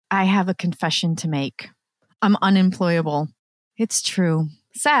I have a confession to make. I'm unemployable. It's true.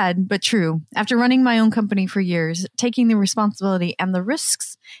 Sad, but true. After running my own company for years, taking the responsibility and the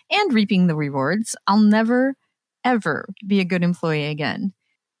risks and reaping the rewards, I'll never, ever be a good employee again.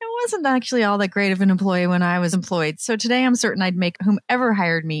 I wasn't actually all that great of an employee when I was employed, so today I'm certain I'd make whomever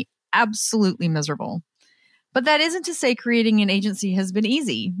hired me absolutely miserable. But that isn't to say creating an agency has been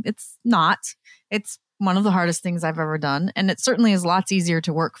easy. It's not. It's one of the hardest things I've ever done, and it certainly is lots easier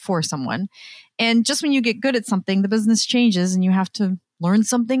to work for someone. And just when you get good at something, the business changes and you have to learn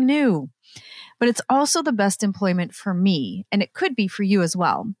something new. But it's also the best employment for me, and it could be for you as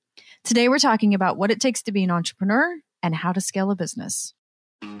well. Today, we're talking about what it takes to be an entrepreneur and how to scale a business.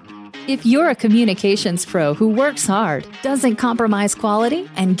 If you're a communications pro who works hard, doesn't compromise quality,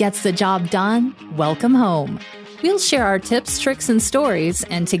 and gets the job done, welcome home. We'll share our tips, tricks, and stories,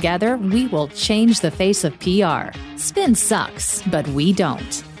 and together we will change the face of PR. Spin sucks, but we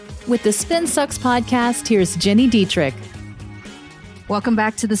don't. With the Spin Sucks podcast, here's Jenny Dietrich. Welcome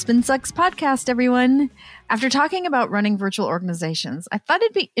back to the Spin Sucks podcast, everyone. After talking about running virtual organizations, I thought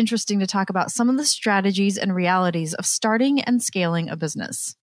it'd be interesting to talk about some of the strategies and realities of starting and scaling a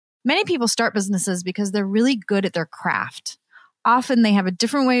business. Many people start businesses because they're really good at their craft. Often they have a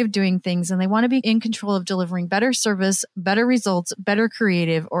different way of doing things and they want to be in control of delivering better service, better results, better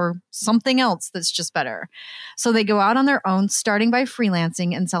creative, or something else that's just better. So they go out on their own, starting by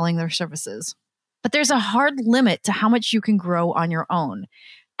freelancing and selling their services. But there's a hard limit to how much you can grow on your own.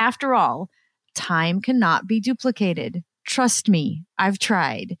 After all, time cannot be duplicated. Trust me, I've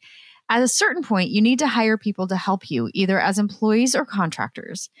tried. At a certain point, you need to hire people to help you, either as employees or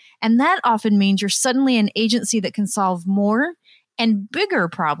contractors. And that often means you're suddenly an agency that can solve more and bigger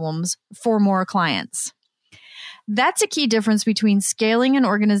problems for more clients. That's a key difference between scaling an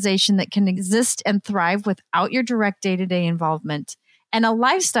organization that can exist and thrive without your direct day-to-day involvement and a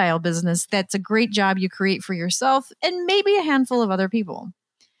lifestyle business that's a great job you create for yourself and maybe a handful of other people.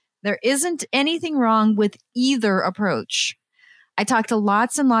 There isn't anything wrong with either approach. I talk to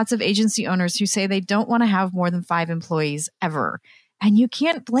lots and lots of agency owners who say they don't want to have more than 5 employees ever. And you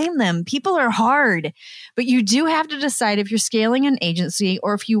can't blame them. People are hard. But you do have to decide if you're scaling an agency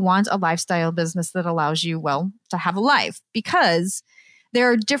or if you want a lifestyle business that allows you, well, to have a life, because there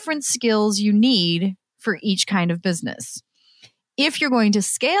are different skills you need for each kind of business. If you're going to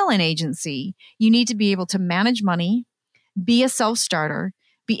scale an agency, you need to be able to manage money, be a self-starter,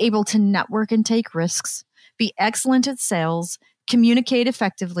 be able to network and take risks, be excellent at sales, communicate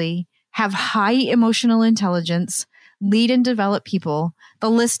effectively, have high emotional intelligence, lead and develop people. The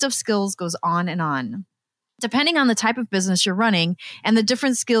list of skills goes on and on. Depending on the type of business you're running and the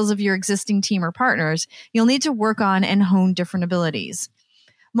different skills of your existing team or partners, you'll need to work on and hone different abilities.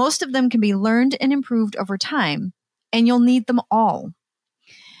 Most of them can be learned and improved over time, and you'll need them all.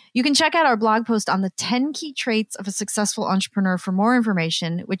 You can check out our blog post on the 10 key traits of a successful entrepreneur for more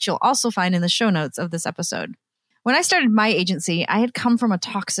information, which you'll also find in the show notes of this episode. When I started my agency, I had come from a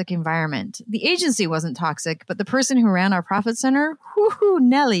toxic environment. The agency wasn't toxic, but the person who ran our profit center,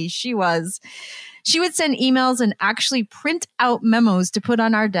 Nelly, she was. She would send emails and actually print out memos to put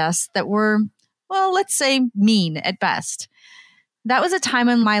on our desks that were, well, let's say mean at best. That was a time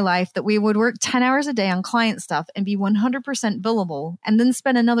in my life that we would work 10 hours a day on client stuff and be 100% billable, and then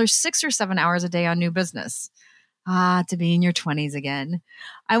spend another 6 or 7 hours a day on new business. To be in your 20s again.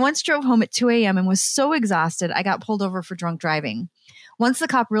 I once drove home at 2 a.m. and was so exhausted I got pulled over for drunk driving. Once the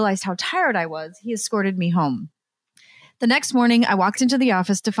cop realized how tired I was, he escorted me home. The next morning, I walked into the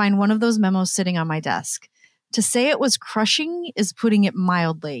office to find one of those memos sitting on my desk. To say it was crushing is putting it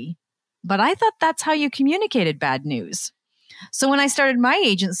mildly, but I thought that's how you communicated bad news. So when I started my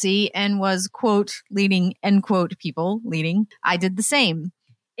agency and was, quote, leading, end quote, people leading, I did the same.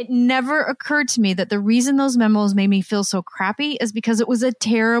 It never occurred to me that the reason those memos made me feel so crappy is because it was a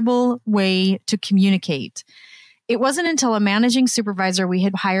terrible way to communicate. It wasn't until a managing supervisor we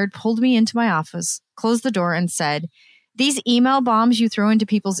had hired pulled me into my office, closed the door, and said, "These email bombs you throw into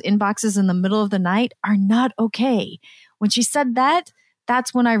people's inboxes in the middle of the night are not okay." When she said that,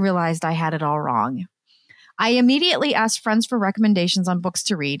 that's when I realized I had it all wrong. I immediately asked friends for recommendations on books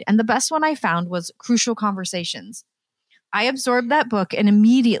to read, and the best one I found was Crucial Conversations. I absorbed that book and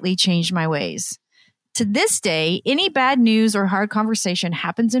immediately changed my ways. To this day, any bad news or hard conversation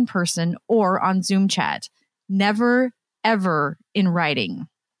happens in person or on Zoom chat, never, ever in writing.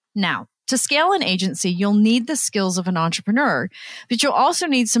 Now, to scale an agency, you'll need the skills of an entrepreneur, but you'll also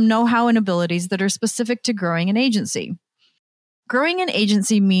need some know-how and abilities that are specific to growing an agency. Growing an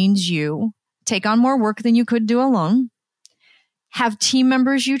agency means you take on more work than you could do alone, have team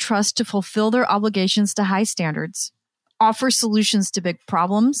members you trust to fulfill their obligations to high standards, offer solutions to big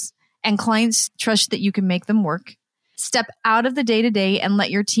problems, and clients trust that you can make them work. Step out of the day-to-day and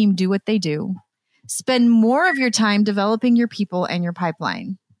let your team do what they do. Spend more of your time developing your people and your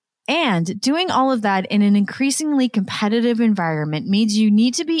pipeline. And doing all of that in an increasingly competitive environment means you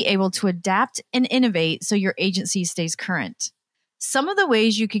need to be able to adapt and innovate so your agency stays current. Some of the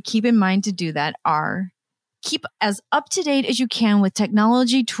ways you could keep in mind to do that are: keep as up-to-date as you can with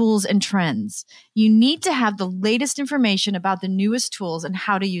technology, tools, and trends. You need to have the latest information about the newest tools and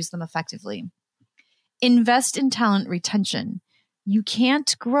how to use them effectively. Invest in talent retention. You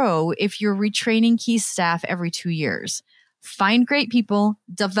can't grow if you're retraining key staff every 2 years. Find great people,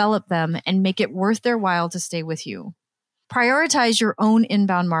 develop them, and make it worth their while to stay with you. Prioritize your own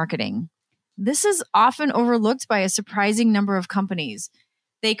inbound marketing. This is often overlooked by a surprising number of companies.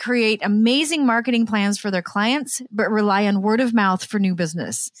 They create amazing marketing plans for their clients, but rely on word of mouth for new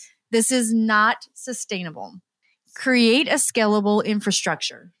business. This is not sustainable. Create a scalable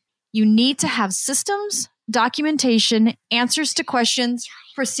infrastructure. You need to have systems, documentation, answers to questions,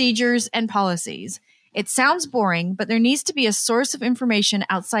 procedures, and policies. It sounds boring, but there needs to be a source of information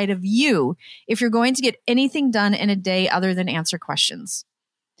outside of you if you're going to get anything done in a day other than answer questions.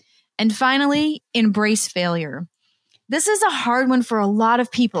 And finally, embrace failure. This is a hard one for a lot of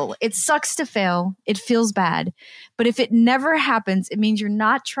people. It sucks to fail. It feels bad. But if it never happens, it means you're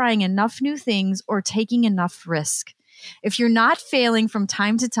not trying enough new things or taking enough risk. If you're not failing from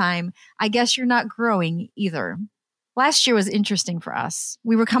time to time, I guess you're not growing either. Last year was interesting for us.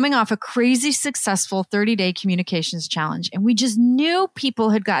 We were coming off a crazy successful 30-day communications challenge, and we just knew people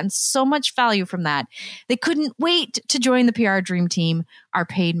had gotten so much value from that. They couldn't wait to join the PR Dream Team, our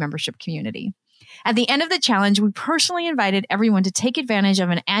paid membership community. At the end of the challenge, we personally invited everyone to take advantage of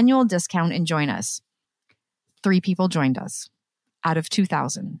an annual discount and join us. 3 people joined us out of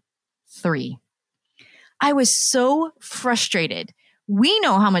 2,000. 3. I was so frustrated. We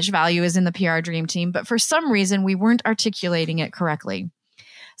know how much value is in the PR Dream Team, but for some reason, we weren't articulating it correctly.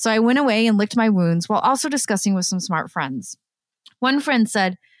 So I went away and licked my wounds while also discussing with some smart friends. One friend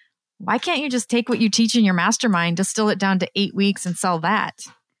said, "Why can't you just take what you teach in your mastermind, distill it down to 8 weeks and sell that?"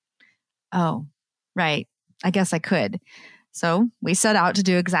 Oh, right. I guess I could. So we set out to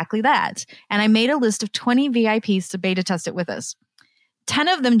do exactly that. And I made a list of 20 VIPs to beta test it with us. 10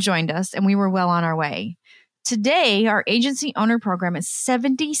 of them joined us, and we were well on our way. Today, our agency owner program is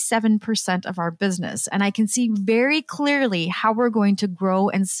 77% of our business, and I can see very clearly how we're going to grow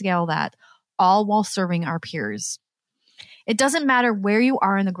and scale that, all while serving our peers. It doesn't matter where you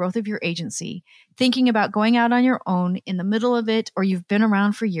are in the growth of your agency, thinking about going out on your own, in the middle of it, or you've been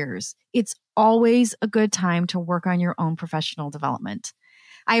around for years. It's always a good time to work on your own professional development.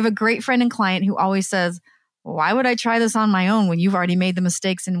 I have a great friend and client who always says, "Why would I try this on my own when you've already made the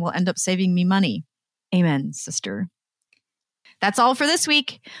mistakes and will end up saving me money?" Amen, sister. That's all for this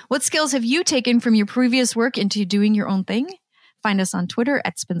week. What skills have you taken from your previous work into doing your own thing? Find us on Twitter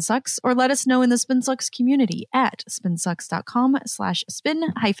at SpinSucks, or let us know in the SpinSucks community at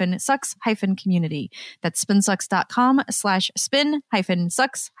spinsucks.com/spin-sucks-community. That's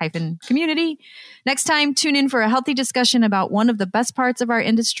spinsucks.com/spin-sucks-community. Next time, tune in for a healthy discussion about one of the best parts of our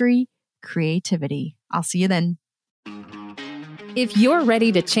industry, creativity. I'll see you then. If you're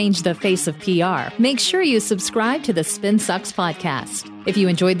ready to change the face of PR, make sure you subscribe to the SpinSucks podcast. If you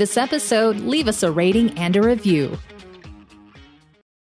enjoyed this episode, leave us a rating and a review.